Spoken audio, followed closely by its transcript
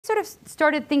Sort of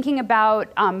started thinking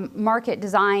about market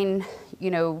design,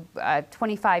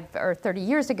 25 or 30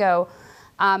 years ago.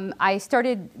 I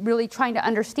started really trying to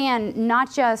understand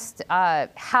not just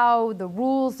how the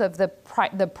rules of the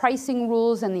pricing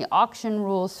rules and the auction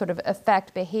rules sort of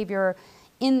affect behavior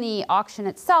in the auction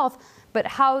itself, but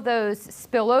how those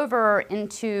spill over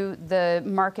into the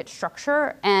market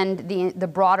structure and the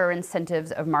broader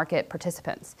incentives of market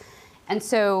participants. And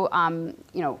so,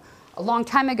 a long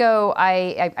time ago,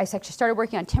 I actually started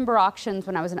working on timber auctions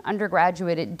when I was an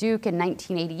undergraduate at Duke in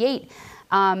 1988.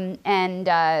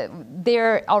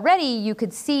 There already you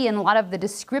could see in a lot of the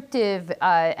descriptive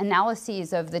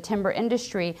analyses of the timber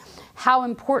industry how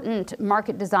important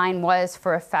market design was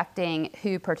for affecting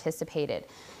who participated.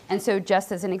 And so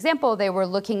just as an example, they were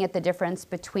looking at the difference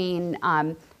between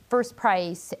first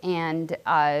price and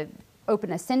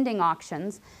open ascending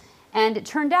auctions. And it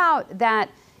turned out that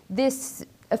this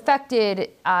affected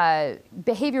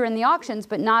behavior in the auctions,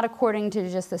 but not according to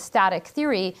just the static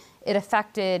theory. It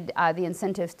affected the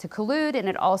incentives to collude, and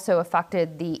it also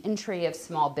affected the entry of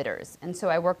small bidders. And so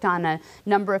I worked on a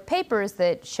number of papers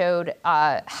that showed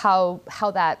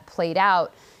how that played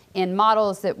out in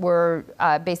models that were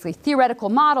basically theoretical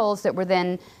models that were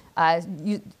then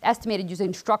estimated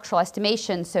using structural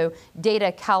estimation, so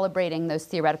data calibrating those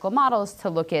theoretical models to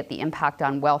look at the impact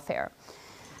on welfare.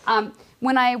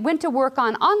 When I went to work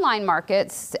on online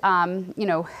markets,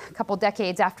 a couple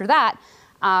decades after that,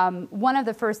 one of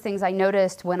the first things I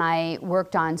noticed when I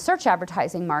worked on search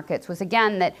advertising markets was,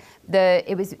 again, that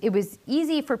it was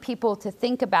easy for people to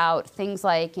think about things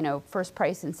like first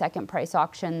price and second price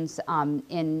auctions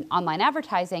in online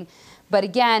advertising. But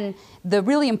again, the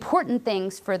really important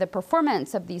things for the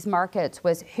performance of these markets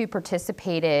was who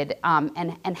participated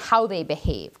and how they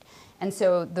behaved. And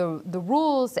so the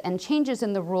rules and changes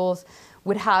in the rules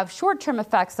would have short-term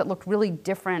effects that looked really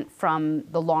different from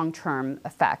the long-term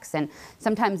effects. And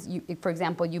sometimes, for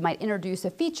example, you might introduce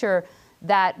a feature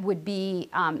that would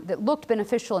be that looked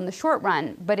beneficial in the short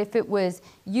run, but if it was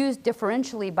used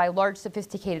differentially by large,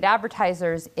 sophisticated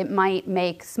advertisers, it might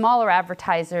make smaller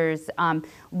advertisers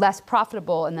less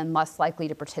profitable and then less likely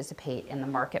to participate in the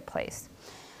marketplace.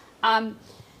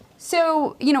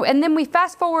 So, and then we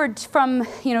fast forward from,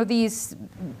 these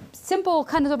simple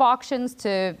kinds of auctions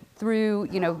through,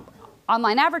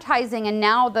 online advertising, and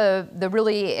now the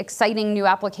really exciting new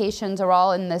applications are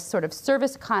all in this sort of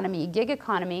service economy, gig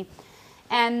economy.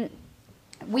 And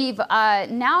we've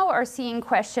now are seeing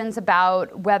questions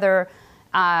about whether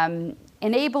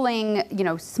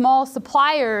enabling, small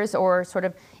suppliers or sort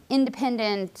of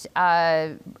independent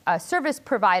service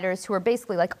providers who are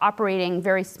basically like operating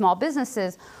very small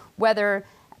businesses, whether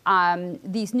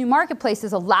these new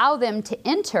marketplaces allow them to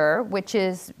enter, which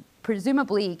is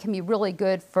presumably can be really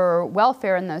good for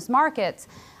welfare in those markets.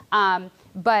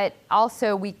 But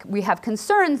also we have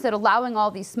concerns that allowing all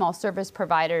these small service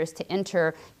providers to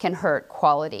enter can hurt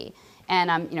quality.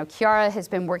 And Chiara has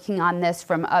been working on this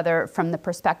from the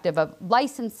perspective of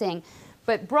licensing.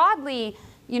 But broadly,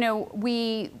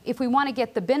 if we want to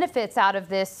get the benefits out of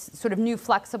this sort of new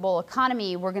flexible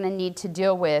economy, we're going to need to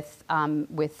deal with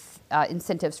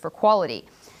incentives for quality.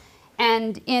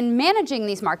 And in managing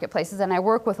these marketplaces, and I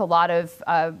work with a lot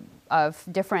of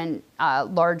different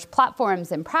large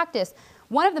platforms in practice,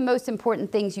 one of the most important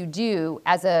things you do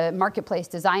as a marketplace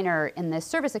designer in this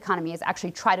service economy is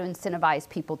actually try to incentivize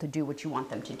people to do what you want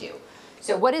them to do.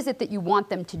 So what is it that you want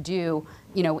them to do,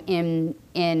 in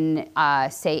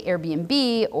say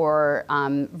Airbnb or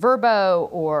Vrbo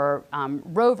or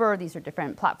Rover? These are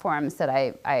different platforms that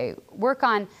I work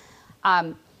on.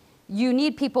 You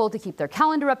need people to keep their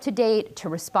calendar up to date, to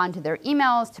respond to their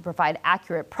emails, to provide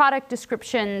accurate product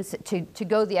descriptions, to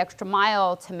go the extra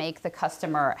mile to make the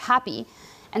customer happy.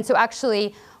 And so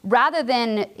actually, rather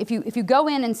than, if you go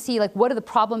in and see like what are the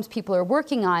problems people are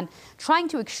working on, trying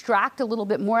to extract a little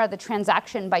bit more of the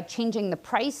transaction by changing the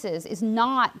prices is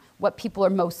not what people are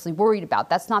mostly worried about.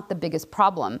 That's not the biggest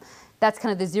problem. That's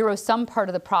kind of the zero-sum part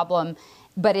of the problem,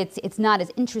 but it's not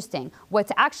as interesting.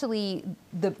 What's actually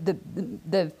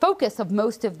the focus of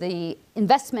most of the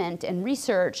investment and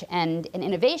research and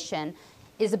innovation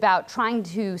is about trying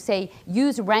to, say,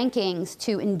 use rankings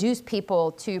to induce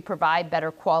people to provide better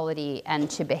quality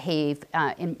and to behave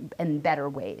in better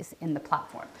ways in the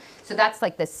platform. So that's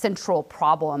like the central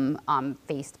problem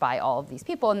faced by all of these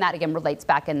people. And that, again, relates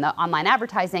back in the online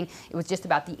advertising. It was just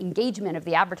about the engagement of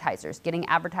the advertisers, getting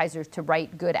advertisers to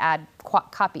write good ad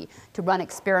copy, to run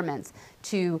experiments,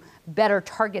 to better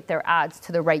target their ads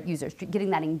to the right users. Getting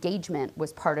that engagement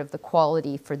was part of the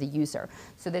quality for the user.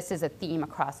 So this is a theme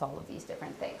across all of these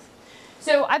different things.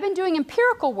 So I've been doing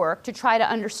empirical work to try to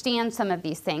understand some of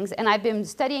these things, and I've been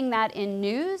studying that in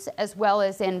news as well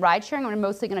as in ride sharing. We're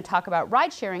mostly going to talk about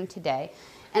ride sharing today,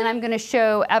 and I'm going to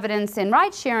show evidence in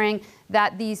ride sharing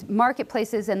that these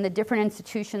marketplaces and the different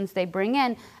institutions they bring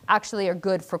in actually are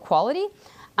good for quality,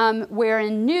 where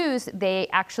in news they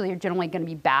actually are generally going to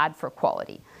be bad for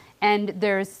quality. And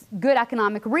there's good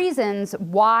economic reasons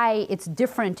why it's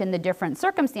different in the different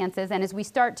circumstances. And as we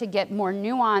start to get more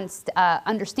nuanced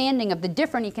understanding of the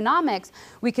different economics,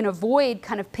 we can avoid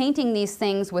kind of painting these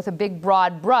things with a big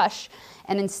broad brush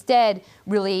and instead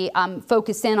really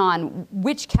focus in on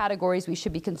which categories we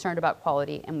should be concerned about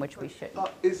quality and which we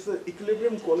shouldn't. Is the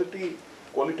equilibrium quality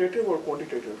qualitative or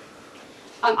quantitative?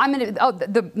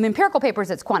 The empirical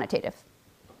papers, it's quantitative.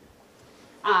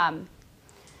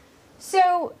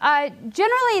 So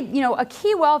generally, a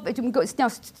key now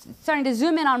starting to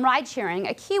zoom in on ride sharing,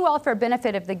 a key welfare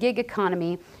benefit of the gig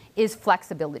economy is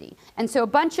flexibility. And so a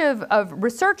bunch of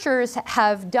researchers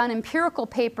have done empirical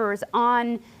papers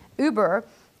on Uber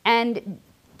and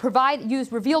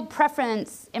use revealed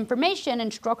preference information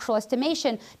and structural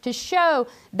estimation to show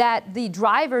that the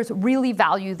drivers really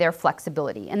value their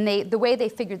flexibility. And the way they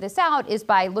figure this out is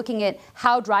by looking at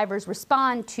how drivers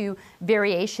respond to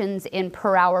variations in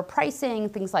per hour pricing,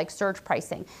 things like surge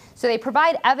pricing. So they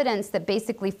provide evidence that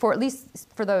basically at least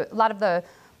for a lot of the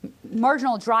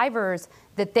marginal drivers,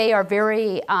 that they are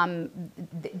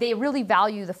they really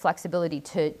value the flexibility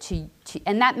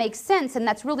and that makes sense, and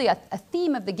that's really a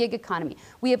theme of the gig economy.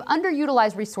 We have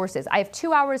underutilized resources. I have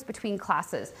 2 hours between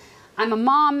classes. I'm a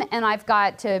mom, and I've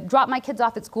got to drop my kids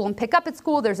off at school and pick up at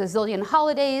school. There's a zillion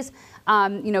holidays.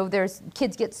 There's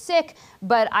kids get sick,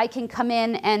 but I can come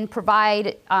in and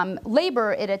provide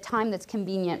labor at a time that's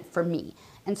convenient for me.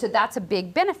 And so that's a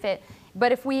big benefit.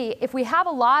 But if we have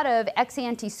a lot of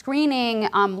ex-ante screening,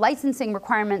 licensing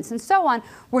requirements, and so on,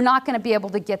 we're not going to be able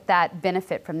to get that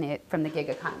benefit from the gig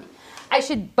economy.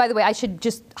 By the way, I should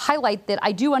just highlight that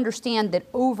I do understand that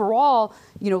overall,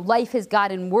 life has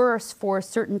gotten worse for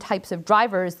certain types of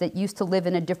drivers that used to live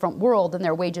in a different world, and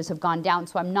their wages have gone down.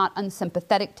 So I'm not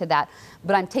unsympathetic to that,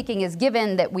 but I'm taking as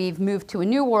given that we've moved to a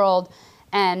new world,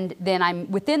 and then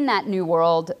I'm within that new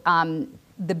world.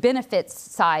 The benefits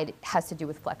side has to do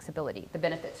with flexibility, the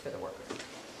benefits for the workers.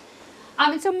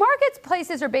 And so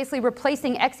marketplaces are basically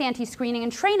replacing ex-ante screening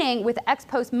and training with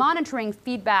ex-post monitoring,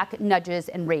 feedback, nudges,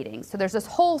 and ratings. So there's this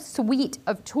whole suite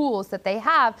of tools that they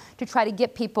have to try to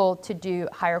get people to do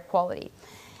higher quality.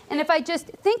 And if I just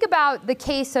think about the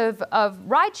case of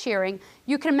ride sharing,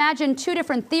 you can imagine two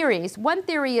different theories. One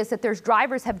theory is that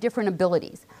drivers have different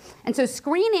abilities. And so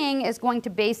screening is going to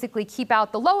basically keep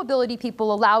out the low ability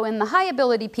people, allow in the high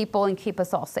ability people, and keep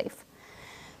us all safe.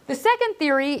 The second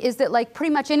theory is that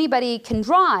pretty much anybody can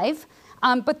drive,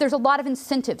 but there's a lot of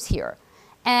incentives here.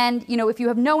 And if you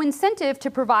have no incentive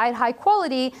to provide high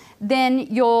quality, then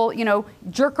you'll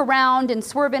jerk around and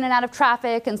swerve in and out of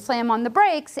traffic and slam on the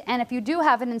brakes. And if you do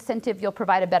have an incentive, you'll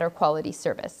provide a better quality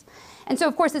service. And so,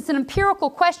 of course, it's an empirical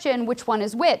question, which one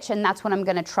is which, and that's what I'm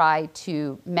going to try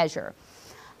to measure.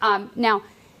 Now,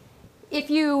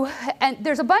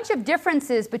 there's a bunch of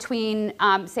differences between,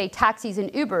 say, taxis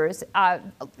and Ubers.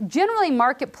 Generally,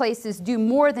 marketplaces do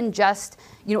more than just,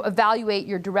 evaluate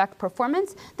your direct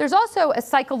performance. There's also a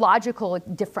psychological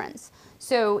difference.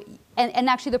 So, and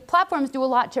actually, the platforms do a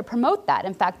lot to promote that.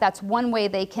 In fact, that's one way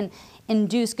they can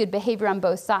induce good behavior on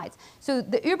both sides. So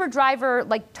the Uber driver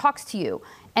talks to you,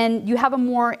 and you have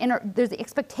there's the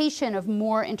expectation of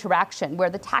more interaction,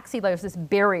 where the taxi, there's this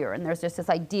barrier, and there's just this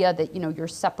idea that you're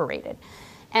separated.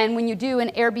 And when you do an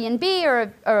Airbnb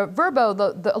or a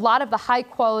Vrbo, a lot of the high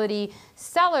quality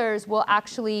sellers will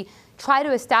actually try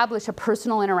to establish a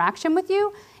personal interaction with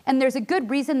you. And there's a good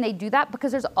reason they do that,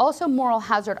 because there's also moral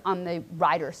hazard on the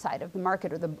rider side of the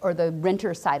market or the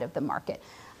renter side of the market.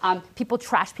 People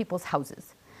trash people's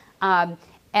houses.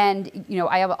 And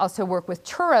I also work with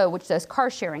Turo, which does car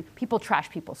sharing. People trash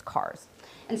people's cars.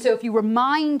 And so if you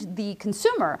remind the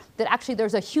consumer that actually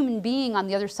there's a human being on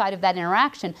the other side of that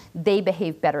interaction, they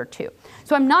behave better too.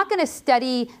 So I'm not going to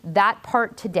study that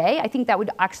part today. I think that would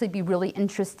actually be really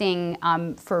interesting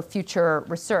for future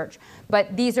research. But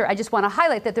I just want to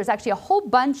highlight that there's actually a whole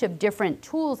bunch of different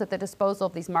tools at the disposal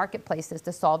of these marketplaces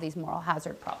to solve these moral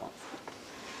hazard problems.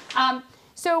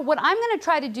 So what I'm going to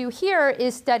try to do here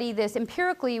is study this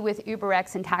empirically with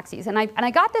UberX and taxis. And I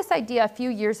got this idea a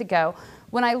few years ago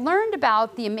when I learned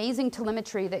about the amazing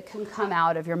telemetry that can come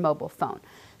out of your mobile phone.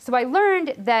 So I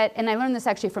learned that, and I learned this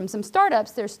actually from some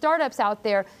startups, there's startups out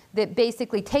there that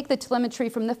basically take the telemetry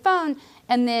from the phone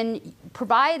and then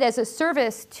provide as a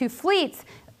service to fleets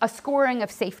a scoring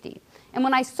of safety. And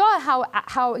when I saw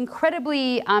how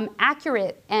incredibly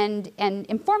accurate and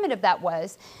informative that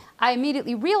was, I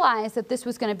immediately realized that this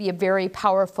was going to be a very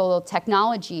powerful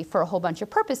technology for a whole bunch of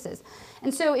purposes.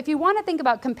 And so if you want to think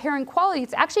about comparing quality,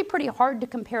 it's actually pretty hard to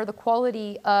compare the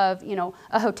quality of, you know,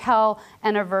 a hotel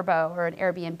and a Vrbo or an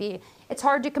Airbnb. It's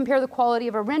hard to compare the quality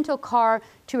of a rental car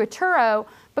to a Turo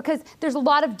because there's a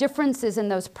lot of differences in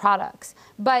those products.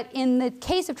 But in the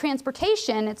case of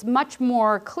transportation, it's much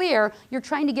more clear. You're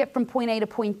trying to get from point A to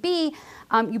point B.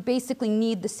 You basically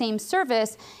need the same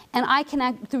service. And I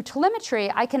can, through telemetry,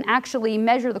 I can actually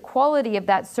measure the quality of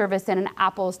that service in an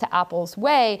apples-to-apples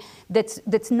way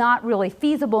that's not really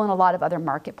feasible in a lot of other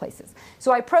marketplaces.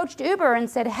 So I approached Uber and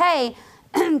said, hey,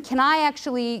 can I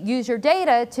actually use your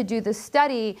data to do this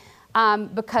study?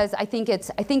 Because I think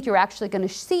you're actually going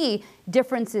to see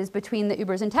differences between the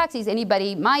Ubers and taxis.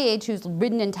 Anybody my age who's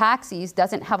ridden in taxis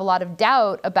doesn't have a lot of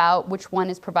doubt about which one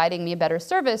is providing me a better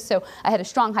service. So I had a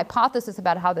strong hypothesis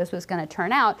about how this was going to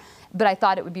turn out, but I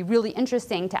thought it would be really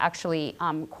interesting to actually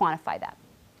quantify that.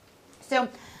 So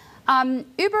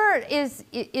Uber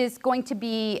is going to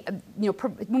be,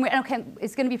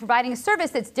 is going to be providing a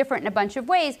service that's different in a bunch of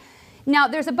ways. Now,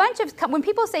 there's a bunch of, when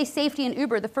people say safety in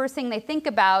Uber, the first thing they think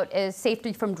about is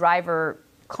safety from driver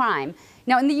crime.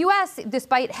 Now, in the US,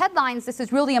 despite headlines, this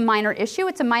is really a minor issue.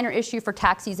 It's a minor issue for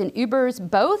taxis and Ubers,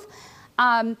 both.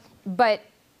 But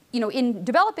you know, in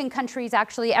developing countries,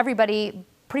 actually, everybody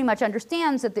pretty much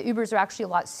understands that the Ubers are actually a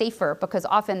lot safer because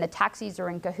often the taxis are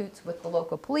in cahoots with the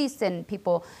local police and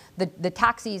people, the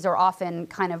taxis are often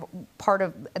kind of part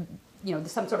of, you know,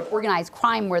 some sort of organized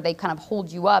crime where they kind of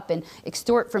hold you up and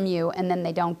extort from you and then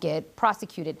they don't get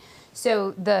prosecuted.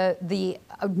 So the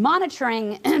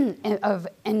monitoring of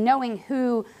and knowing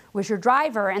who was your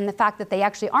driver and the fact that they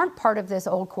actually aren't part of this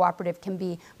old cooperative can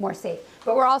be more safe.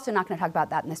 But we're also not going to talk about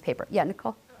that in this paper. Yeah,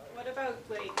 Nicole? What about,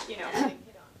 like, you know,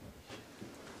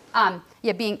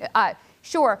 yeah, being,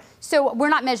 sure. So we're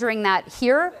not measuring that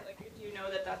here. But, like, do you know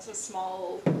that that's a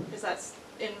small, is that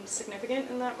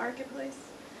insignificant in that marketplace?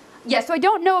 Yeah, so I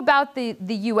don't know about the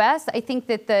US. I think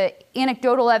that the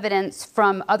anecdotal evidence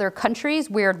from other countries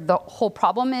where the whole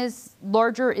problem is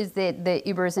larger is that the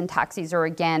Ubers and taxis are,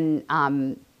 again,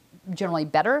 generally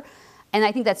better. And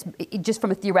I think that's, just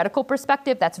from a theoretical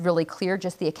perspective, that's really clear.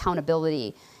 Just the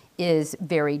accountability is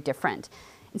very different.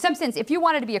 In some sense, if you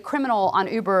wanted to be a criminal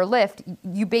on Uber or Lyft,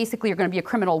 you basically are going to be a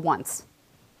criminal once.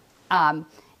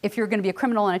 If you're going to be a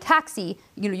criminal in a taxi,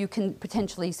 you know, you can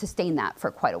potentially sustain that for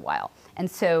quite a while. And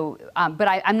so, but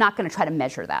I'm not going to try to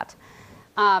measure that.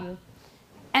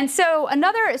 And so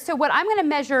so what I'm going to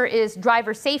measure is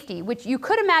driver safety, which you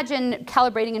could imagine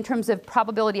calibrating in terms of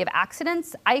probability of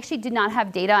accidents. I actually did not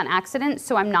have data on accidents,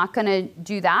 so I'm not going to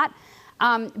do that.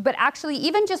 But actually,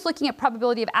 even just looking at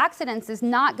probability of accidents is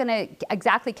not going to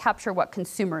exactly capture what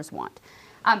consumers want.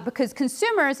 Because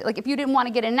consumers, like if you didn't want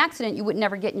to get in an accident, you would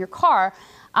never get in your car.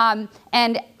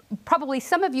 And probably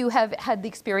some of you have had the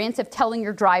experience of telling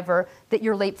your driver that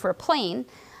you're late for a plane.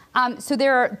 So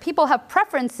people have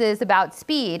preferences about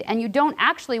speed, and you don't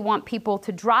actually want people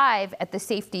to drive at the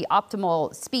safety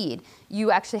optimal speed.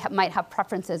 You actually might have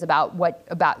preferences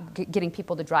about getting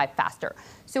people to drive faster.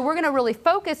 So we're going to really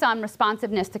focus on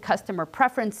responsiveness to customer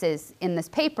preferences in this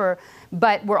paper,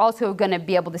 but we're also going to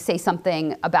be able to say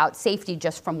something about safety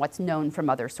just from what's known from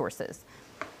other sources.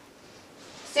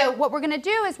 So what we're going to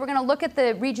do is we're going to look at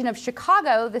the region of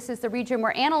Chicago. This is the region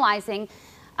we're analyzing.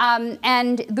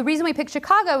 And the reason we picked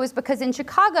Chicago is because in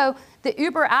Chicago, the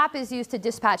Uber app is used to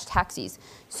dispatch taxis.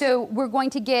 So we're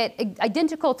going to get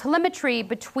identical telemetry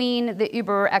between the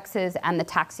Uber X's and the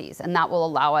taxis, and that will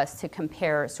allow us to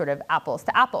compare sort of apples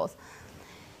to apples.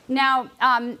 Now,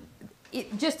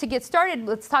 just to get started,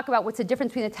 let's talk about what's the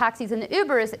difference between the taxis and the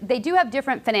Ubers. They do have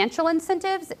different financial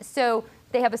incentives, so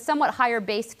they have a somewhat higher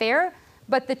base fare.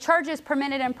 But the charges per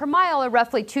minute and per mile are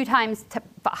roughly 2 times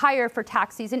higher for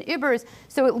taxis and Ubers.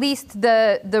 So at least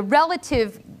the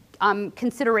relative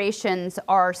considerations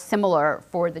are similar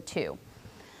for the two.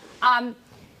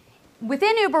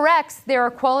 Within UberX, there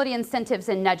are quality incentives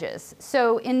and nudges.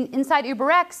 So inside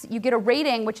UberX, you get a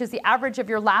rating, which is the average of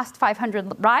your last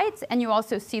 500 rides, and you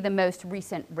also see the most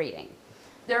recent rating.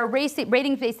 There are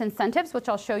ratings-based incentives, which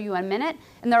I'll show you in a minute,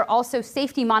 and there are also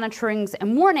safety monitorings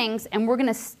and warnings, and we're going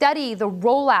to study the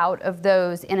rollout of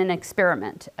those in an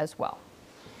experiment as well.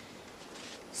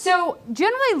 So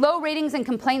generally, low ratings and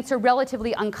complaints are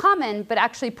relatively uncommon, but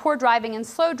actually poor driving and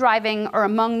slow driving are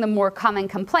among the more common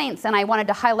complaints, and I wanted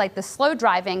to highlight the slow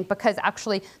driving because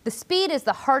actually the speed is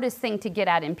the hardest thing to get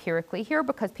at empirically here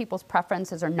because people's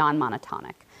preferences are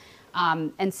non-monotonic.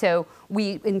 And so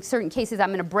in certain cases, I'm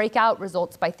going to break out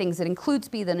results by things that include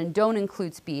speed and don't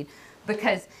include speed.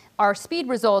 because our speed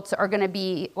results are going to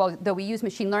be, well, though we use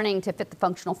machine learning to fit the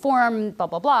functional form, blah,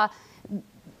 blah, blah,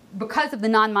 because of the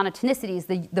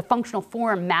non-monotonicities, the functional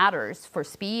form matters for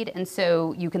speed, and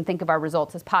so you can think of our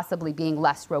results as possibly being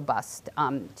less robust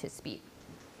to speed.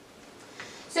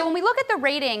 So when we look at the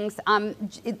ratings,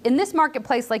 in this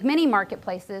marketplace, like many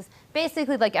marketplaces,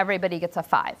 basically like everybody gets a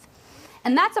 5.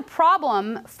 And that's a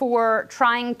problem for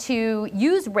trying to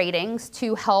use ratings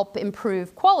to help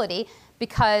improve quality,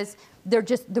 because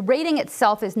the rating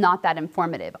itself is not that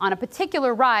informative. On a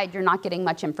particular ride, you're not getting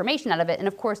much information out of it. And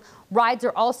of course, rides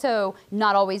are also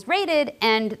not always rated,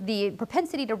 and the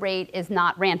propensity to rate is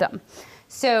not random.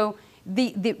 So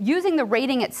using the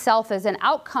rating itself as an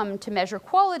outcome to measure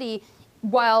quality,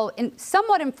 while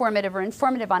somewhat informative or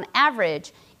informative on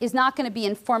average, is not going to be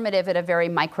informative at a very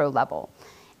micro level.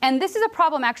 And this is a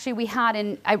problem actually we had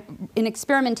in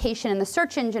experimentation in the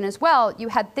search engine as well. You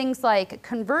had things like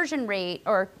conversion rate,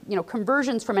 or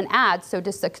conversions from an ad. So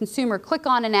just a consumer click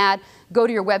on an ad, go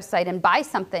to your website and buy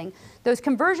something. Those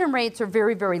conversion rates are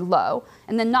very, very low.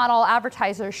 And then not all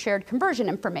advertisers shared conversion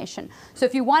information. So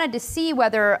if you wanted to see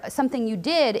whether something you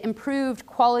did improved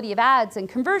quality of ads and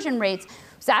conversion rates,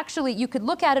 so actually, you could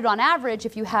look at it on average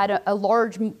if you had a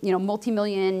large,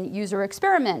 multi-million user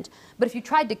experiment. But if you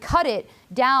tried to cut it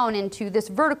down into this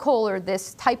vertical or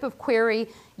this type of query,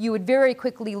 you would very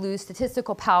quickly lose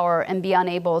statistical power and be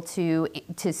unable to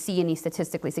see any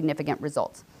statistically significant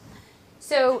results.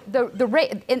 So the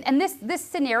rate, and this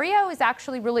scenario is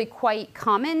actually really quite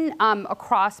common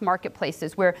across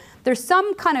marketplaces, where there's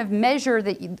some kind of measure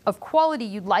of quality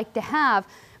you'd like to have,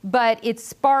 but it's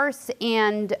sparse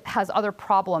and has other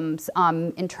problems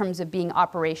in terms of being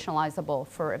operationalizable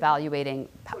for evaluating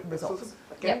results.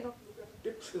 Can you not look at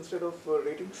tips instead of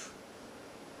ratings?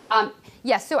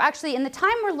 Yes, so actually in the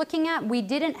time we're looking at, we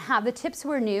didn't have, the tips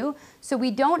were new, so we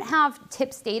don't have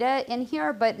tips data in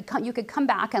here, but you could come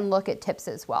back and look at tips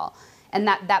as well. And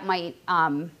that might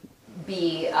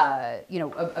be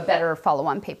a better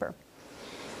follow-on paper.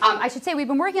 I should say we've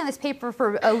been working on this paper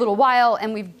for a little while,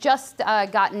 and we've just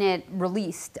gotten it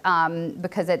released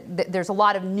because there's a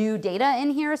lot of new data in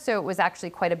here, so it was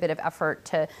actually quite a bit of effort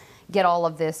to get all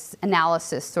of this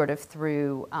analysis sort of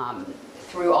through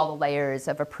all the layers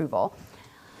of approval.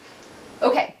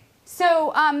 Okay,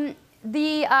 so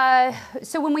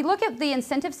so when we look at the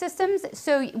incentive systems,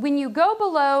 so when you go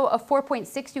below a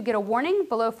 4.6, you get a warning.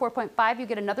 Below 4.5, you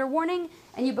get another warning,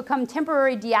 and you become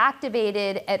temporarily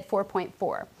deactivated at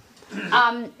 4.4.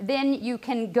 Then you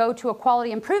can go to a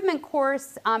quality improvement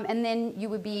course, and then you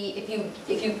would be,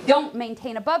 if you don't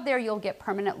maintain above there, you'll get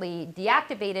permanently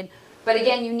deactivated. But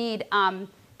again, you need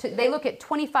they look at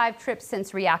 25 trips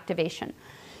since reactivation.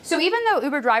 So even though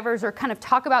Uber drivers are kind of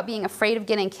talk about being afraid of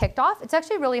getting kicked off, it's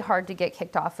actually really hard to get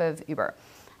kicked off of Uber.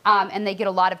 And they get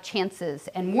a lot of chances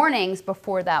and warnings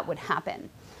before that would happen.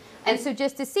 And so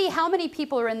just to see how many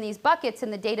people are in these buckets in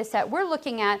the data set we're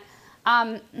looking at,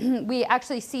 we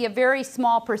actually see a very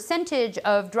small percentage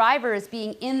of drivers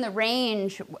being in the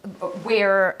range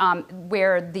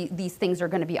where these things are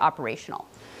going to be operational.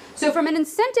 So from an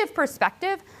incentive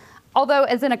perspective, although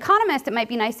as an economist, it might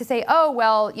be nice to say, oh,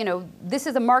 well, this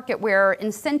is a market where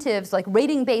incentives, like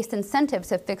rating-based incentives,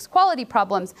 have fixed quality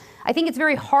problems. I think it's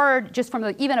very hard, just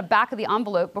from even a back of the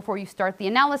envelope before you start the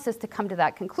analysis, to come to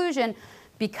that conclusion,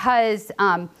 because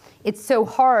it's so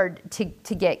hard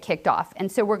to get kicked off.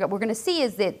 And so what we're going to see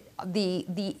is that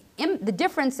the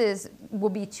differences will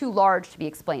be too large to be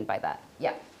explained by that.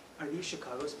 Yeah. Are these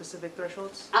Chicago-specific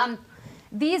thresholds?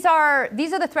 These are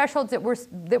the thresholds that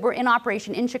were in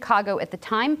operation in Chicago at the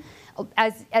time.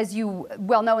 As you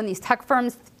well know, in these tech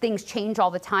firms, things change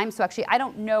all the time. So actually, I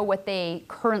don't know what they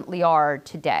currently are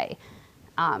today.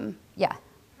 Yeah.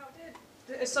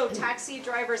 So taxi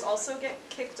drivers also get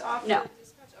kicked off? No. Okay.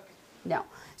 No.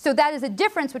 So that is a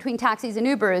difference between taxis and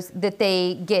Ubers, that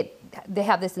they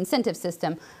have this incentive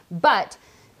system, but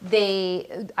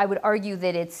I would argue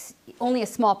that it's only a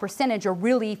small percentage are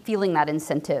really feeling that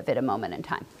incentive at a moment in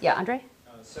time. Yeah, Andre?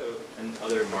 So in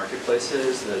other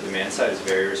marketplaces, the demand side is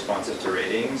very responsive to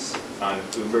ratings. On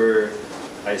Uber,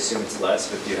 I assume it's less,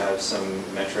 but do you have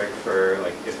some metric for,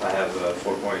 like, if I have a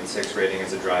 4.6 rating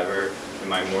as a driver,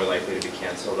 am I more likely to be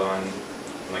canceled on?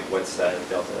 Like, what's that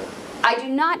delta? I do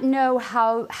not know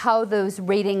how those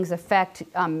ratings affect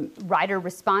rider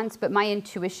response, but my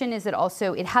intuition is that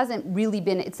also it hasn't really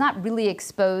been, it's not really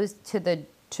exposed to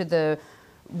the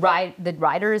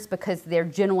riders, because they're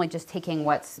generally just taking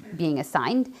what's being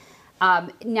assigned.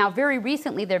 Now, very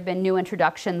recently, there have been new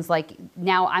introductions, like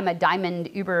now I'm a Diamond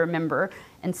Uber member,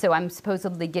 and so I'm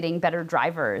supposedly getting better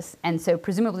drivers. And so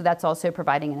presumably that's also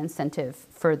providing an incentive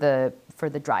for the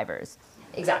drivers.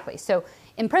 exactly. So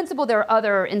in principle, there are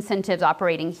other incentives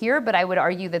operating here, but I would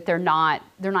argue that they're not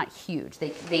huge.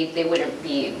 They wouldn't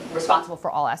be responsible for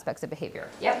all aspects of behavior.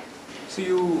 Yep. So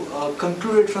you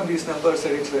concluded from these numbers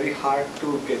that it's very hard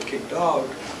to get kicked out,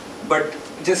 but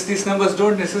just these numbers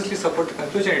don't necessarily support the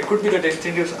conclusion. It could be that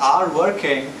incentives are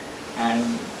working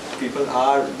and people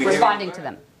are responding to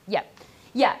them. Yeah,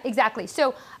 yeah, exactly.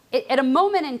 So at a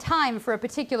moment in time for a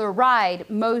particular ride,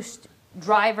 most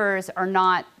drivers are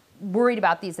not worried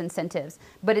about these incentives,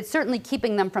 but it's certainly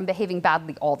keeping them from behaving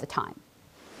badly all the time.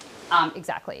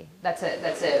 Exactly. That's a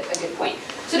good point.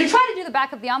 So to try to do the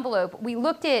back of the envelope, we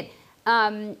looked at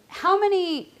how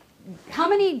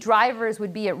many drivers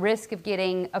would be at risk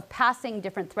of passing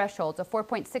different thresholds, a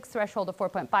 4.6 threshold, a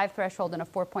 4.5 threshold, and a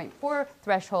 4.4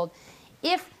 threshold,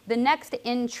 if the next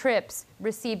N trips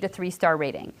received a 3-star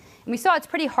rating. And we saw it's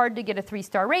pretty hard to get a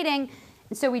 3-star rating,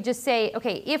 and so we just say,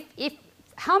 okay,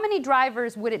 how many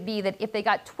drivers would it be that if they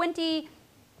got 20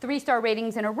 3-star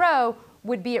ratings in a row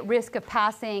would be at risk of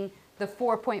passing the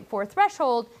 4.4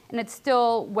 threshold, and it's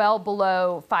still well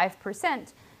below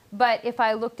 5%. But if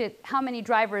I looked at how many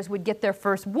drivers would get their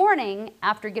first warning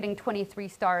after getting 23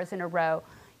 stars in a row,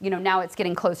 now it's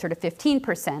getting closer to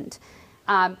 15%.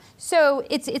 So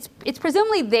it's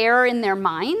presumably there in their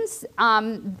minds,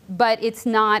 but it's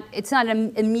not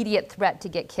an immediate threat to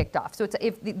get kicked off. So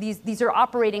if these are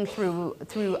operating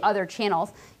through other channels.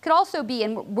 It could also be,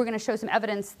 and we're going to show some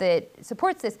evidence that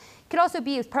supports this, it could also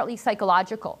be partly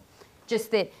psychological,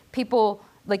 just that people,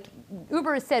 like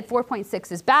Uber has said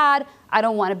 4.6 is bad. I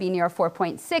don't want to be near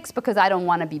 4.6 because I don't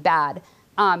want to be bad,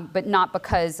 but not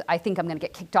because I think I'm going to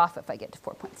get kicked off if I get to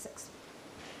 4.6.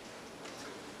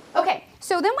 Okay,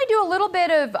 so then we do a little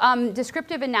bit of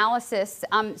descriptive analysis.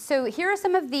 So here are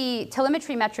some of the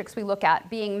telemetry metrics we look at: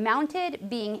 being mounted,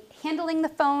 handling the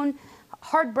phone,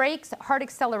 hard brakes, hard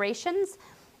accelerations.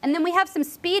 And then we have some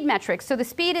speed metrics. So the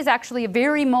speed is actually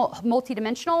very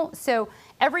multidimensional. So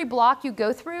every block you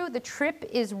go through, the trip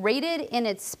is rated in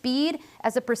its speed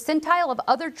as a percentile of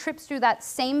other trips through that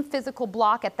same physical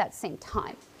block at that same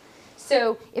time.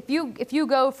 So if you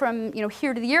go from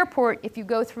here to the airport, if you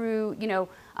go through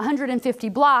 150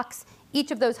 blocks, each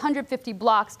of those 150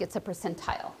 blocks gets a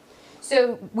percentile.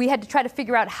 So we had to try to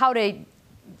figure out how to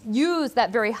use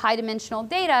that very high dimensional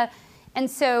data. And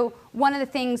so one of the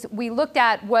things we looked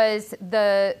at was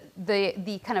the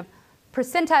kind of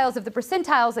percentiles of the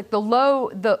percentiles, like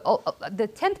the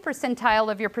 10th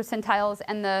percentile of your percentiles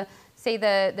and the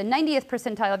 90th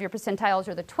percentile of your percentiles,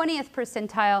 or the 20th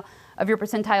percentile of your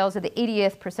percentiles, or the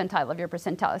 80th percentile of your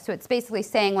percentiles. So it's basically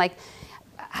saying, like,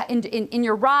 in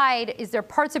your ride, is there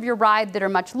parts of your ride that are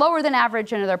much lower than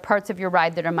average, and are there parts of your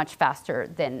ride that are much faster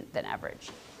than average?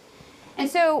 And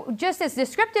so just as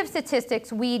descriptive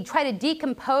statistics, we try to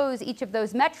decompose each of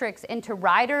those metrics into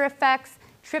rider effects,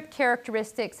 trip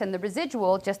characteristics, and the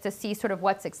residual, just to see sort of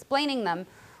what's explaining them.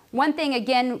 One thing,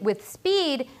 again, with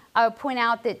speed, I would point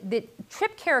out that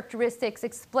trip characteristics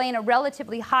explain a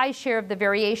relatively high share of the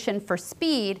variation for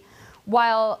speed,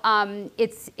 while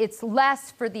it's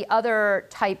less for the other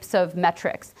types of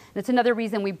metrics. And it's another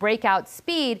reason we break out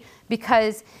speed,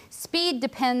 because speed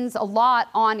depends a lot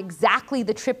on exactly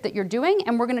the trip that you're doing,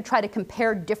 and we're going to try to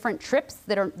compare different trips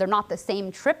they're not the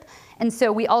same trip. And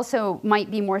so we also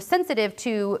might be more sensitive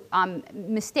to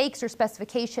mistakes or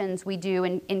specifications we do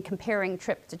in comparing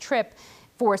trip to trip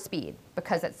for speed,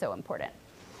 because it's so important.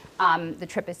 The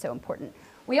trip is so important.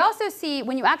 We also see,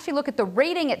 when you actually look at the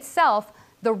rating itself,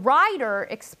 the rider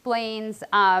explains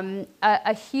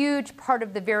a huge part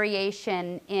of the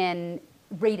variation in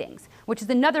ratings, which is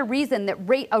another reason that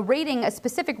a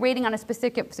specific rating on a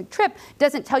specific trip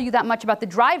doesn't tell you that much about the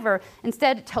driver.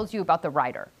 Instead, it tells you about the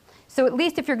rider. So at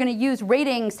least if you're going to use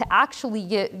ratings to actually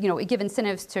give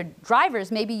incentives to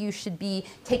drivers, maybe you should be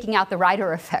taking out the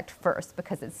rider effect first,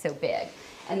 because it's so big.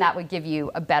 And that would give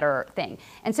you a better thing.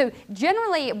 And so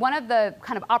generally, one of the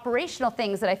kind of operational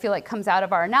things that I feel like comes out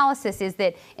of our analysis is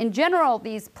that, in general,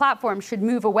 these platforms should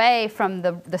move away from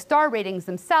the star ratings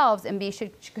themselves and be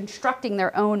constructing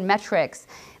their own metrics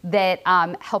that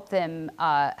help them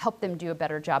do a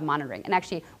better job monitoring. And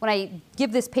actually, when I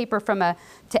give this paper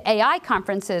to AI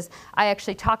conferences, I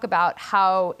actually talk about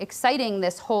how exciting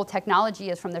this whole technology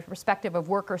is from the perspective of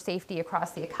worker safety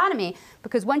across the economy,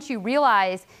 because once you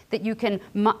realize that you can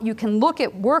look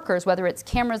at workers, whether it's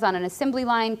cameras on an assembly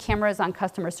line, cameras on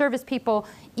customer service people,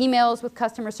 emails with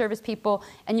customer service people,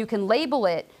 and you can label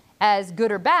it as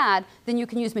good or bad, then you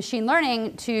can use machine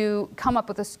learning to come up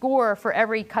with a score for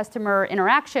every customer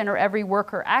interaction or every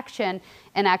worker action,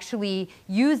 and actually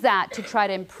use that to try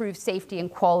to improve safety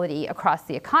and quality across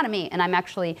the economy. And I'm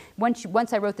actually,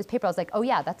 once I wrote this paper, I was like, oh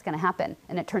yeah, that's going to happen.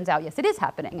 And it turns out, yes, it is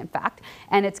happening, in fact,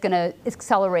 and it's going to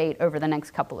accelerate over the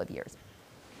next couple of years.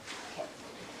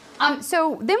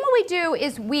 So then what we do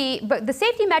is but the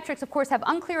safety metrics, of course, have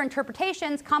unclear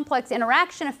interpretations, complex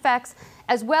interaction effects,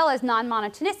 as well as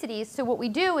non-monotonicities. So what we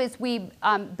do is we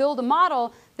build a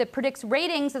model that predicts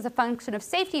ratings as a function of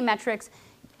safety metrics,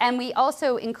 and we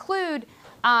also include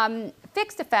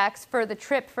fixed effects for the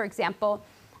trip, for example.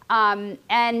 So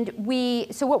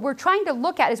what we're trying to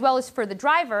look at, as well as for the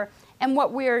driver, and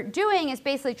what we're doing is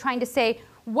basically trying to say,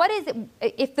 what is it,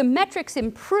 if the metrics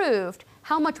improved,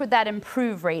 how much would that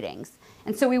improve ratings?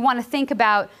 And so we want to think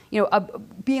about,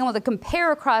 being able to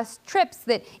compare across trips,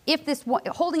 that if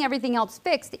holding everything else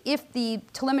fixed, if the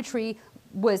telemetry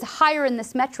was higher in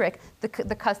this metric,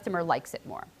 the customer likes it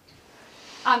more.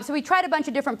 So we tried a bunch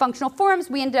of different functional forms.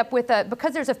 We ended up with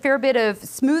because there's a fair bit of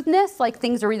smoothness, like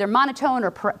things are either monotone or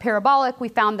parabolic, we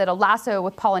found that a lasso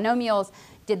with polynomials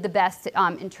did the best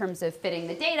in terms of fitting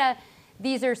the data.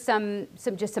 These are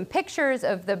just some pictures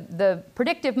of the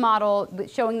predictive model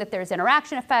showing that there's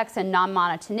interaction effects and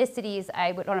non-monotonicities.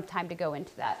 I don't have time to go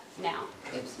into that now.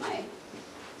 Oops, my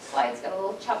slides got a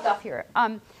little chopped off here.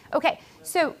 Okay,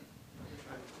 so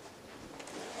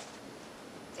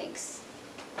thanks.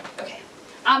 Okay.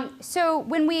 So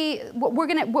when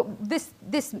these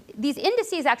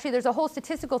indices, actually, there's a whole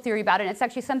statistical theory about it. And it's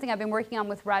actually something I've been working on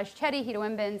with Raj Chetty, Hito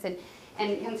Imbens, and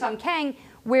Hyungsung Kang,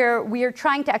 where we are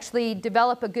trying to actually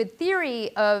develop a good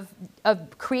theory of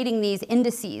creating these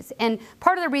indices. And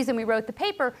part of the reason we wrote the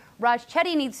paper, Raj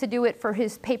Chetty needs to do it for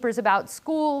his papers about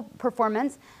school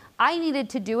performance. I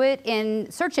needed to do it in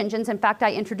search engines. In fact,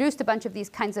 I introduced a bunch of these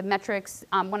kinds of metrics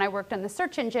when I worked on the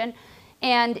search engine.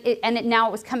 And now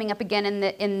it was coming up again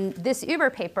in this Uber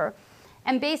paper.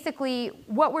 And basically,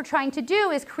 what we're trying to do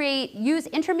is use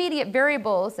intermediate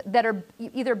variables that are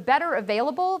either better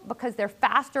available because they're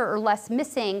faster or less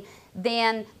missing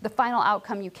than the final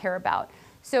outcome you care about.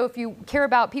 So if you care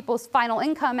about people's final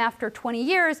income after 20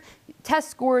 years,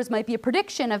 test scores might be a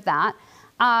prediction of that.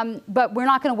 But we're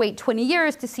not going to wait 20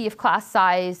 years to see if class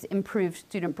size improves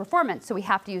student performance. So we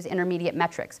have to use intermediate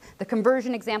metrics. The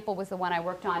conversion example was the one I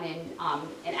worked on in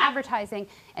advertising.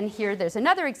 And here there's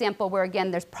another example where,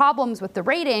 again, there's problems with the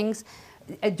ratings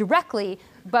directly.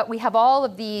 But we have all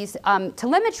of these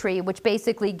telemetry, which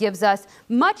basically gives us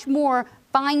much more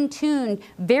fine-tuned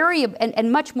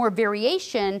and much more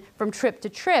variation from trip to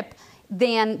trip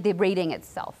than the rating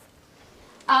itself.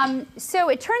 So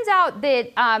it turns out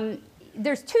that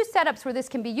there's two setups where this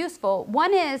can be useful.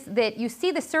 One is that you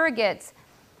see the surrogates,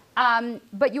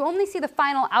 but you only see the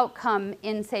final outcome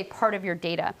in, say, part of your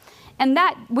data. And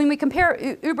that, when we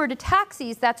compare Uber to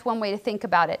taxis, that's one way to think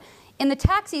about it. In the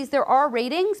taxis, there are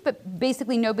ratings, but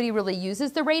basically nobody really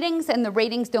uses the ratings, and the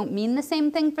ratings don't mean the same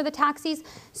thing for the taxis.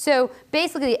 So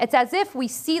basically, it's as if we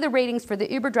see the ratings for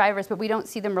the Uber drivers, but we don't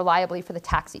see them reliably for the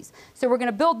taxis. So we're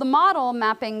going to build the model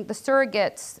mapping the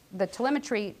surrogates, the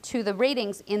telemetry, to the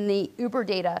ratings in the Uber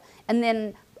data, and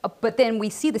then but then we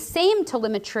see the same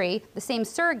telemetry, the same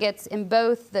surrogates in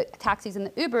both the taxis and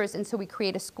the Ubers, and so we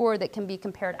create a score that can be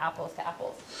compared apples to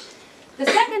apples. The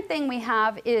second thing we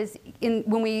have is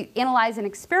when we analyze an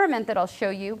experiment that I'll show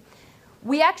you,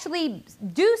 we actually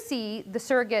do see the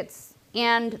surrogates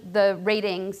and the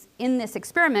ratings in this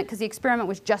experiment because the experiment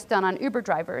was just done on Uber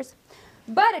drivers.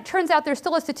 But it turns out there's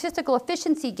still a statistical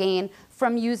efficiency gain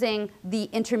from using the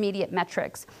intermediate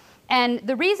metrics. And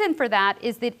the reason for that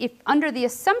is that if under the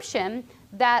assumption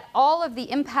that all of the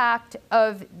impact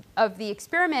of the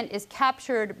experiment is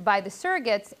captured by the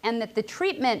surrogates and that the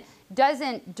treatment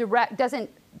doesn't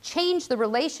change the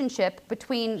relationship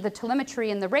between the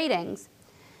telemetry and the ratings,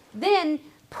 then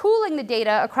pooling the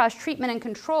data across treatment and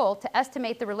control to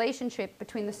estimate the relationship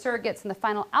between the surrogates and the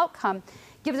final outcome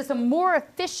gives us a more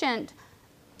efficient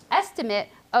estimate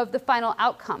of the final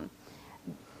outcome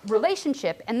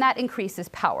relationship, and that increases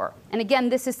power. And again,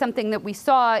 this is something that we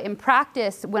saw in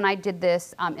practice when I did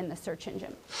this in the search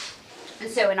engine. And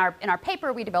so in our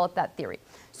paper, we developed that theory.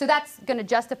 So that's going to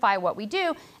justify what we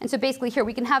do. And so basically here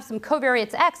we can have some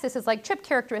covariates X. This is like trip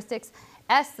characteristics.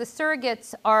 S, the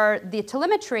surrogates, are the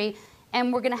telemetry.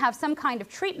 And we're going to have some kind of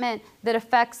treatment that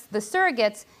affects the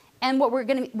surrogates. And what we're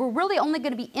really only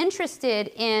going to be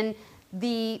interested in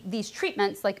these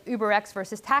treatments, like UberX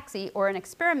versus taxi or an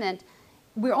experiment.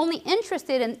 We're only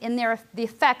interested in the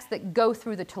effects that go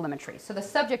through the telemetry. So the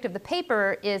subject of the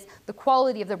paper is the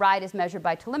quality of the ride is measured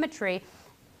by telemetry.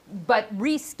 but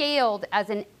rescaled as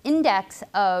an index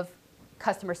of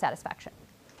customer satisfaction.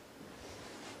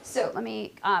 So let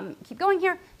me keep going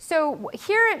here. So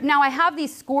here now I have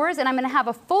these scores, and I'm going to have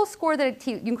a full score that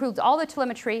includes all the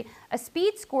telemetry, a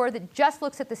speed score that just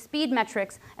looks at the speed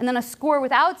metrics, and then a score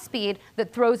without speed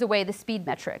that throws away the speed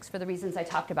metrics for the reasons I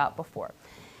talked about before.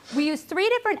 We use 3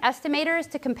 different estimators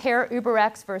to compare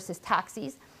UberX versus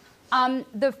taxis.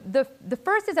 The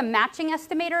first is a matching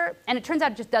estimator, and it turns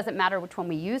out it just doesn't matter which one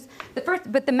we use.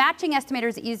 But the matching estimator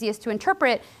is easiest to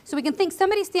interpret, so we can think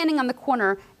somebody's standing on the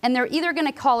corner, and they're either going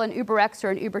to call an UberX or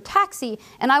an Uber taxi,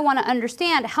 and I want to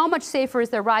understand how much safer is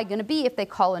their ride going to be if they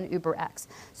call an UberX.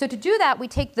 So to do that, we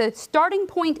take the starting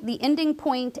point, the ending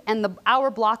point, and the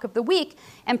hour block of the week,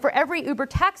 and for every Uber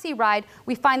taxi ride,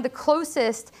 we find the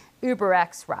closest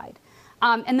UberX ride.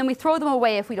 And then we throw them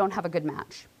away if we don't have a good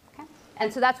match.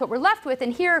 And so that's what we're left with.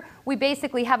 And here we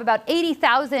basically have about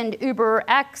 80,000 Uber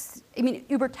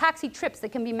taxi trips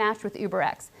that can be matched with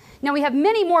UberX. Now we have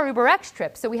many more UberX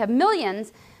trips, so we have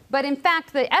millions. But in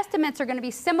fact, the estimates are going to be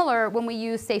similar when we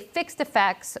use, say, fixed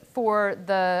effects for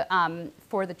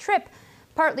the trip,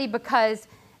 partly because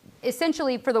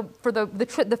essentially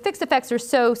the fixed effects are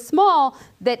so small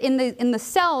that in the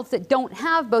cells that don't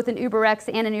have both an UberX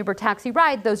and an Uber taxi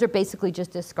ride, those are basically just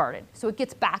discarded. So it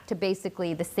gets back to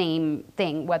basically the same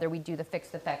thing, whether we do the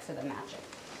fixed effects or the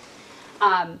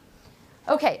matching.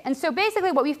 Okay, and so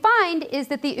basically what we find is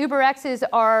that the UberXs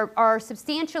are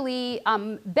substantially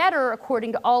better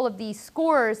according to all of these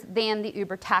scores than the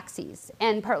Uber taxis,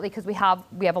 and partly because we have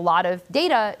a lot of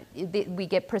data, we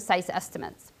get precise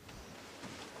estimates.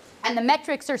 And the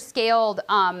metrics are scaled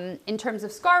in terms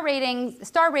of star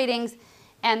ratings,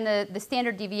 and the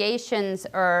standard deviations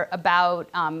are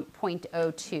about 0.02,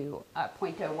 0.01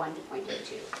 to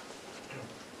 0.02.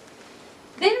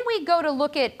 Then we go to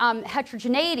look at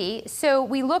heterogeneity. So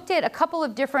we looked at a couple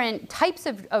of different types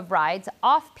of rides: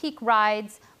 off-peak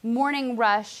rides, morning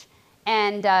rush,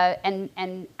 and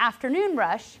afternoon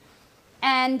rush.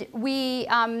 And we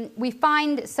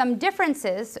find some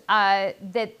differences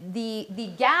that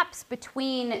the gaps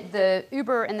between the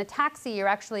Uber and the taxi are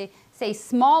actually, say,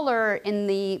 smaller in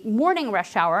the morning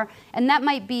rush hour. And that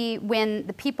might be when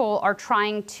the people are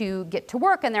trying to get to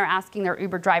work and they're asking their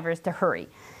Uber drivers to hurry.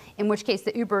 In which case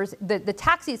the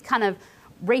taxis kind of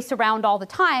race around all the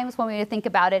time is one way to think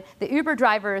about it. The Uber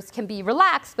drivers can be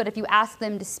relaxed, but if you ask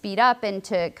them to speed up and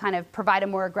to kind of provide a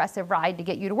more aggressive ride to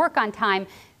get you to work on time,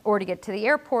 or to get to the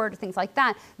airport, or things like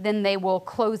that, then they will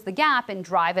close the gap and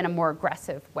drive in a more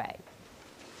aggressive way.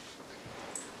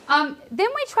 Then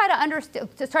we try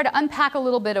to unpack a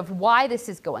little bit of why this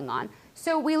is going on.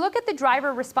 So we look at the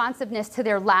driver responsiveness to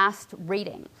their last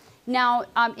rating. Now,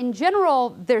 in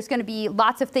general, there's going to be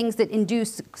lots of things that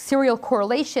induce serial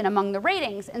correlation among the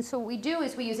ratings. And so what we do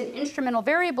is we use an instrumental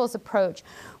variables approach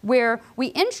where we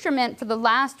instrument for the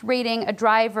last rating a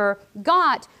driver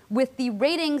got with the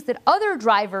ratings that other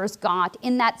drivers got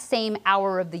in that same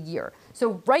hour of the year.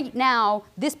 So right now,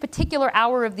 this particular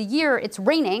hour of the year, it's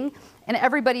raining, and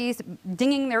everybody's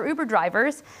dinging their Uber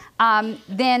drivers,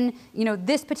 then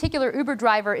this particular Uber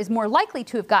driver is more likely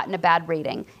to have gotten a bad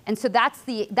rating. And so that's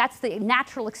the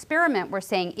natural experiment we're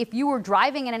saying. If you were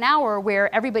driving in an hour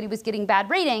where everybody was getting bad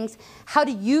ratings, how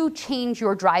do you change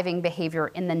your driving behavior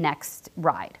in the next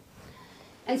ride?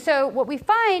 And so what we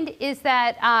find is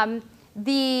that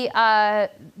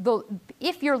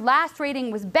if your last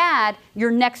rating was bad,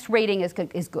 your next rating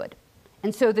is good.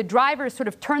 And so the drivers sort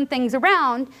of turn things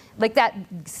around like that,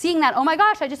 seeing that, oh my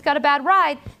gosh, I just got a bad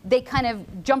ride, they kind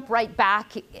of jump right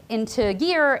back into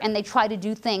gear and they try to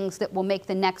do things that will make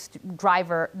the next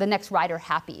rider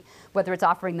happy, whether it's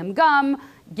offering them gum,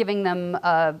 giving them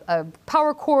a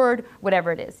power cord,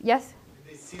 whatever it is. Yes?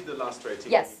 They see the last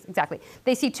rating. Yes, exactly.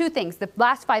 They see two things, the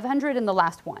last 500 and the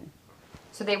last one.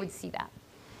 So they would see that.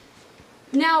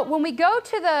 Now, when we go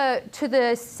to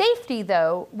the safety,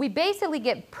 though, we basically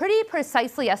get pretty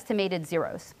precisely estimated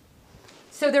zeros.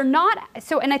 So they're not,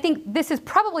 and I think this is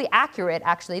probably accurate,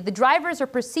 actually. The drivers are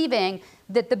perceiving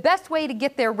that the best way to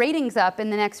get their ratings up in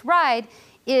the next ride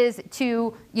is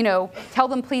to, tell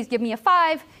them, please give me a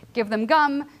 5, give them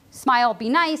gum, smile, be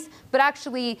nice, but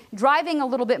actually driving a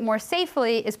little bit more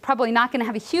safely is probably not going to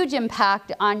have a huge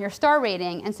impact on your star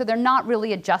rating, and so they're not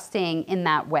really adjusting in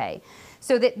that way.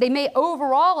 So that they may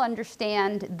overall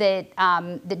understand that,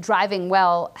 that driving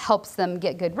well helps them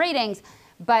get good ratings,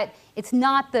 but it's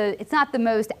not the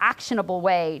most actionable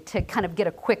way to kind of get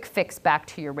a quick fix back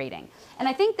to your rating. And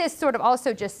I think this sort of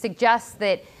also just suggests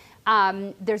that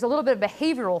there's a little bit of a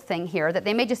behavioral thing here, that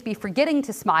they may just be forgetting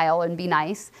to smile and be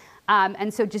nice,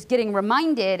 and so just getting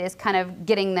reminded is kind of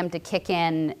getting them to kick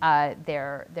in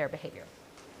their behavior.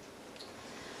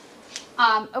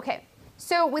 Okay.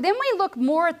 So then we look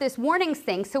more at this warnings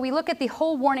thing. So we look at the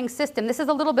whole warning system. This is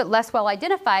a little bit less well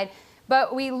identified,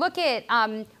 but we look at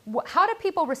how do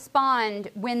people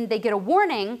respond when they get a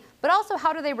warning, but also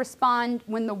how do they respond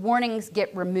when the warnings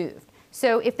get removed.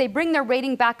 So if they bring their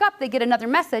rating back up, they get another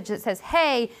message that says,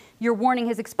 hey, your warning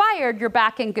has expired, you're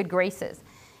back in good graces.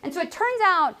 And so it turns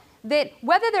out that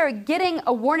whether they're getting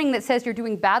a warning that says you're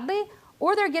doing badly,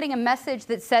 or they're getting a message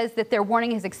that says that their warning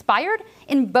has expired,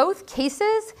 in both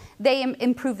cases, they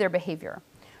improve their behavior,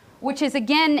 which is,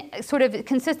 again, sort of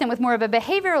consistent with more of a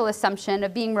behavioral assumption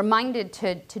of being reminded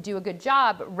to do a good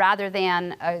job rather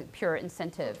than a pure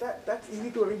incentive. That's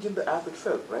easy to arrange in the app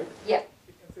itself, right? Yeah.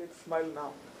 You can say smile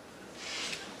now.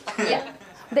 Yeah.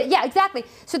 Yeah, exactly.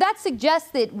 So that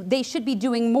suggests that they should be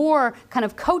doing more kind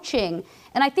of coaching.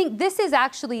 And I think this is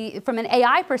actually, from an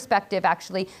AI perspective,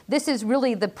 actually, this is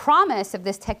really the promise of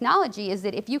this technology, is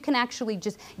that if you can actually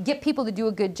just get people to do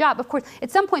a good job, of course, at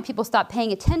some point people stop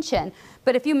paying attention,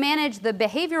 but if you manage the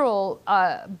behavioral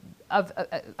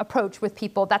approach with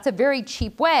people, that's a very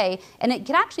cheap way, and it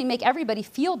can actually make everybody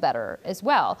feel better as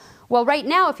well. Well, right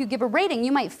now, if you give a rating,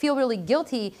 you might feel really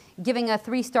guilty giving a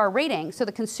 3-star rating. So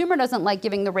the consumer doesn't like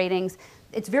giving the ratings.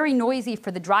 It's very noisy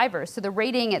for the driver. So the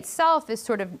rating itself is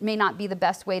sort of may not be the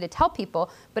best way to tell people,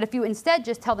 but if you instead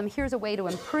just tell them, here's a way to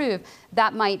improve,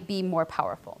 that might be more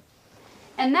powerful.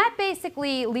 And that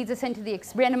basically leads us into the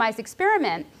randomized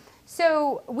experiment.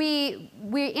 So we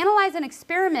analyzed an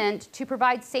experiment to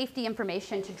provide safety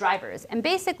information to drivers. And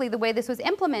basically, the way this was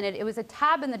implemented, it was a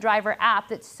tab in the driver app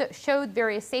that showed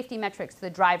various safety metrics to the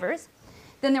drivers.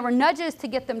 Then there were nudges to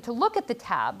get them to look at the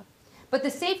tab. But the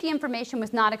safety information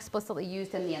was not explicitly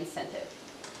used in the incentive.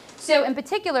 So in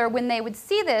particular, when they would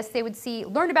see this, they would see,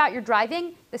 learn about your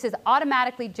driving. This is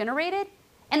automatically generated,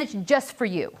 and it's just for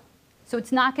you. So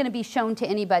it's not going to be shown to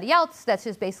anybody else. That's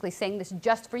just basically saying this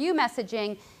just for you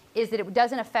messaging is that it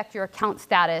doesn't affect your account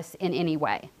status in any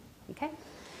way. Okay?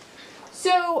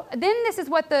 So then this is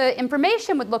what the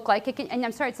information would look like. And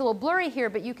I'm sorry, it's a little blurry here,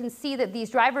 but you can see that these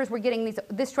drivers were getting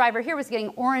this driver here was getting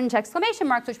orange exclamation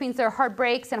marks, which means their hard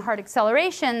brakes and hard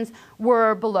accelerations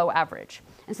were below average.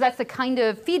 And so that's the kind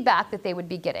of feedback that they would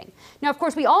be getting. Now, of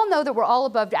course, we all know that we're all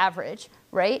above average,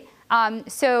 right?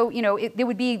 So, you know, it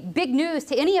would be big news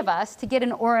to any of us to get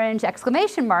an orange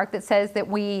exclamation mark that says that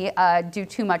we do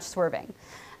too much swerving.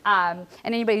 And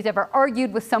anybody who's ever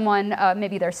argued with someone,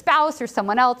 maybe their spouse or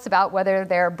someone else, about whether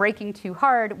they're braking too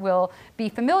hard will be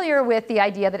familiar with the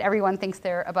idea that everyone thinks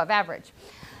they're above average.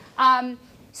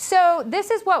 So this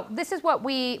is what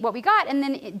we got. And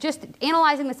then just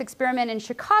analyzing this experiment in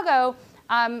Chicago,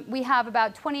 we have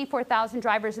about 24,000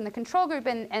 drivers in the control group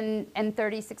and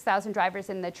 36,000 drivers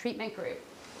in the treatment group.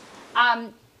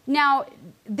 Now,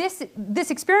 this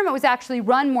experiment was actually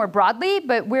run more broadly,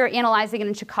 but we're analyzing it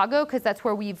in Chicago because that's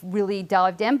where we've really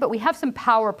delved in. But we have some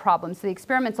power problems. So the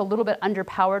experiment's a little bit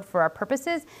underpowered for our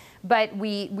purposes, but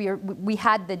we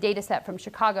had the data set from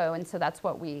Chicago, and so that's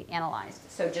what we analyzed.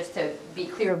 So just to be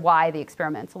clear why the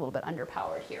experiment's a little bit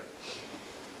underpowered here.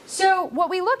 So what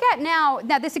we look at now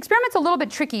this experiment's a little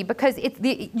bit tricky because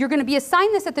you're going to be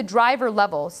assigned this at the driver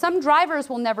level. Some drivers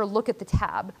will never look at the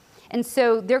tab. And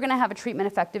so they're going to have a treatment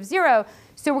effect of 0.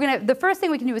 So the first thing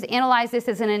we can do is analyze this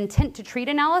as an intent to treat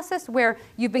analysis where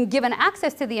you've been given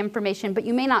access to the information, but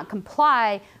you may not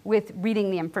comply with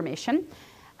reading the information.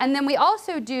 And then we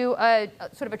also do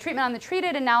sort of a treatment on the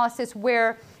treated analysis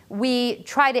where we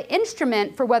try to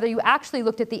instrument for whether you actually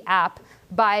looked at the app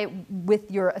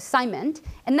with your assignment.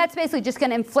 And that's basically just going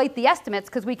to inflate the estimates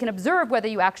because we can observe whether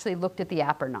you actually looked at the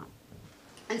app or not.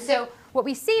 And so what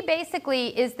we see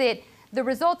basically is that the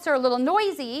results are a little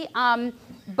noisy,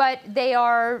 but they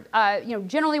are,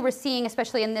 generally we're seeing,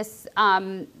 especially in this,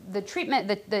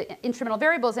 the instrumental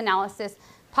variables analysis,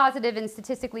 positive and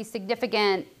statistically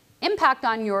significant impact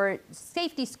on your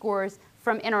safety scores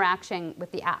from interaction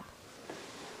with the app.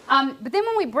 But then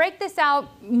when we break this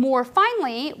out more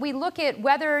finely, we look at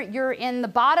whether you're in the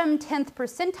bottom 10th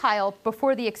percentile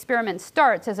before the experiment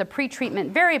starts as a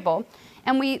pre-treatment variable.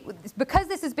 And because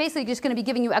this is basically just going to be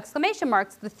giving you exclamation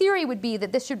marks, the theory would be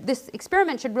that this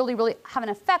experiment should really, really have an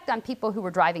effect on people who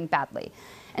were driving badly.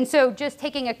 And so just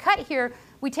taking a cut here,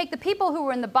 we take the people who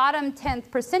were in the bottom 10th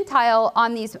percentile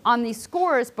on these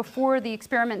scores before the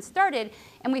experiment started,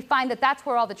 and we find that that's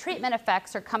where all the treatment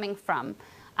effects are coming from.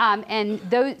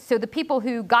 So the people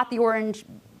who got the orange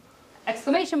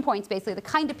exclamation points, basically the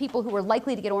kind of people who were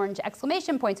likely to get orange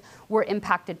exclamation points, were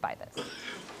impacted by this.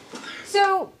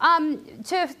 So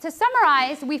to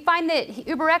summarize, we find that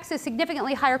UberX is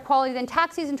significantly higher quality than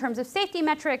taxis in terms of safety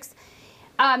metrics.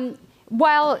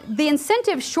 While the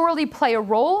incentives surely play a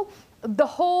role, the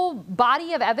whole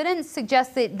body of evidence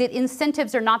suggests that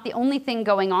incentives are not the only thing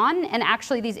going on, and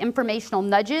actually these informational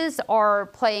nudges are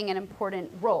playing an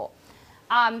important role.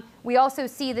 We also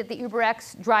see that the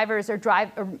UberX drivers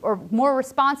are more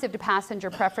responsive to passenger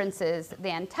preferences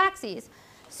than taxis.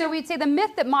 So we'd say the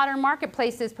myth that modern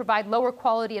marketplaces provide lower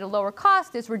quality at a lower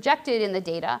cost is rejected in the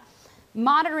data.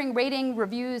 Monitoring, rating,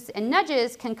 reviews, and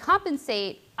nudges can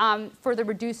compensate for the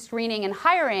reduced screening and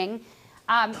hiring.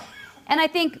 And I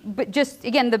think, but just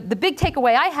again, the big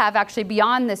takeaway I have actually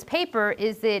beyond this paper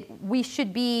is that we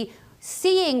should be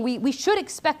seeing, we should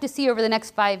expect to see over the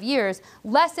next 5 years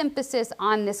less emphasis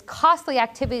on this costly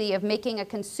activity of making a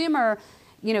consumer,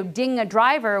 ding a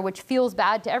driver, which feels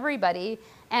bad to everybody,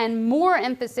 and more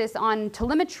emphasis on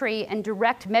telemetry and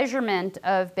direct measurement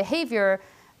of behavior,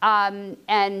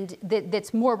 and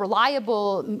that's more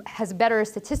reliable, has better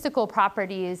statistical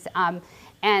properties,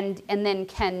 and then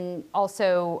can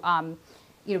also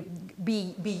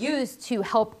be used to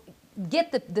help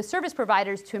get the service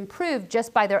providers to improve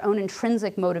just by their own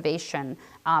intrinsic motivation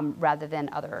rather than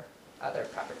other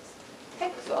properties.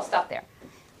 Okay, so I'll stop there.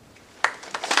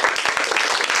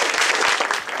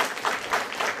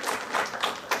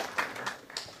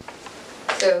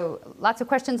 So lots of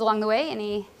questions along the way.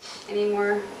 Any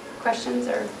more questions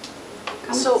or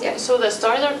comments? So the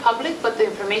stars are public, but the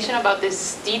information about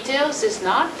these details is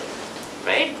not,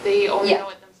 right? They only know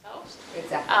it themselves.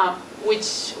 Exactly.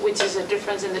 Which is a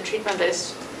difference in the treatment that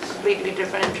is completely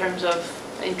different in terms of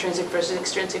intrinsic versus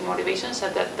extrinsic motivations. So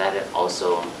that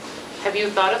also, have you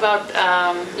thought about,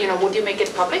 would you make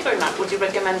it public or not? Would you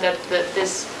recommend that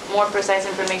this more precise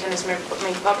information is made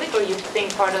public, or you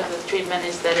think part of the treatment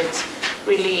is that it's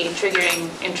really triggering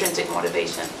intrinsic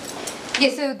motivation? Yeah,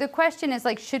 so the question is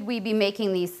should we be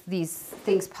making these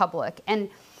things public? And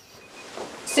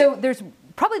so there's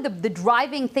probably the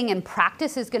driving thing in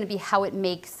practice is going to be how it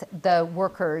makes the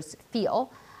workers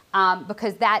feel,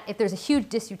 because if there's a huge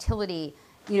disutility,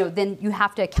 then you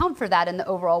have to account for that in the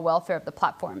overall welfare of the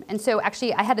platform. And so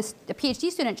actually I had a PhD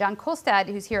student, John Kolstad,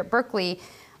 who's here at Berkeley,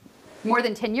 more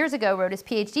than 10 years ago, wrote his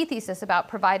PhD thesis about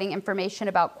providing information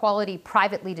about quality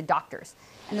privately to doctors.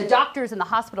 And the doctors in the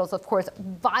hospitals, of course,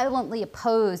 violently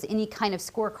oppose any kind of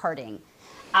scorecarding.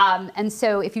 And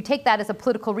so if you take that as a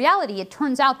political reality, it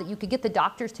turns out that you could get the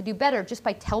doctors to do better just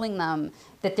by telling them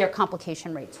that their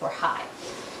complication rates were high.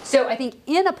 So I think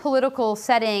in a political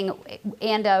setting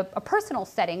and a personal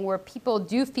setting where people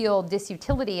do feel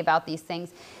disutility about these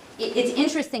things, it's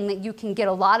interesting that you can get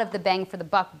a lot of the bang for the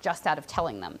buck just out of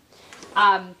telling them.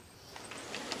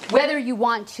 Whether you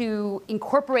want to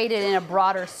incorporate it in a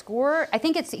broader score, I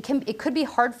think it could be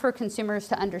hard for consumers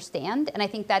to understand, and I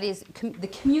think that is the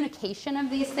communication of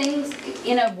these things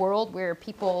in a world where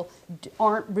people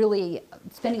aren't really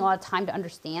spending a lot of time to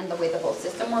understand the way the whole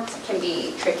system works can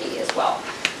be tricky as well.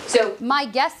 So my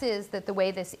guess is that the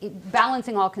way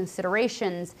balancing all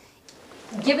considerations,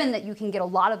 given that you can get a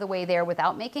lot of the way there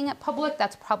without making it public,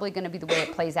 that's probably going to be the way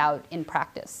it plays out in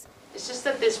practice. It's just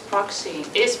that this proxy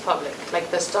is public,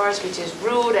 like the stars, which is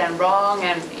rude and wrong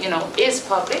and, is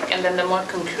public, and then the more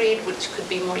concrete, which could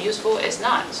be more useful, is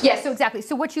not. So. Yeah, so exactly.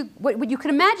 So what you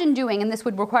could imagine doing, and this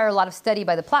would require a lot of study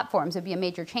by the platforms, would be a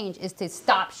major change, is to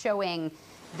stop showing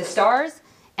the stars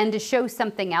and to show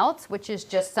something else, which is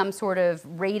just some sort of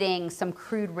rating, some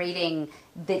crude rating,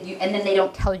 and then they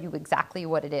don't tell you exactly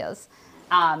what it is,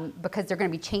 because they're going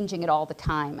to be changing it all the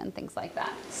time and things like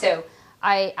that. So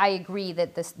I agree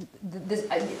that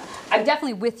I'm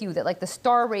definitely with you that the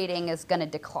star rating is going to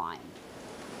decline.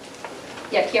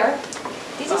 Yeah, Kiara?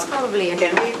 This is probably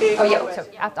Can we take so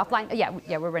offline?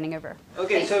 Yeah, we're running over.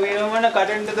 Okay, so we don't want to cut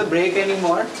into the break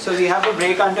anymore. So we have a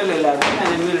break until 11, and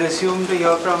then we'll resume to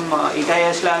hear from Itai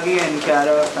Ashlagi and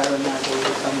Kiara Faronati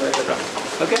somewhere around.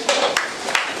 Okay?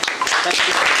 Thank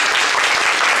you.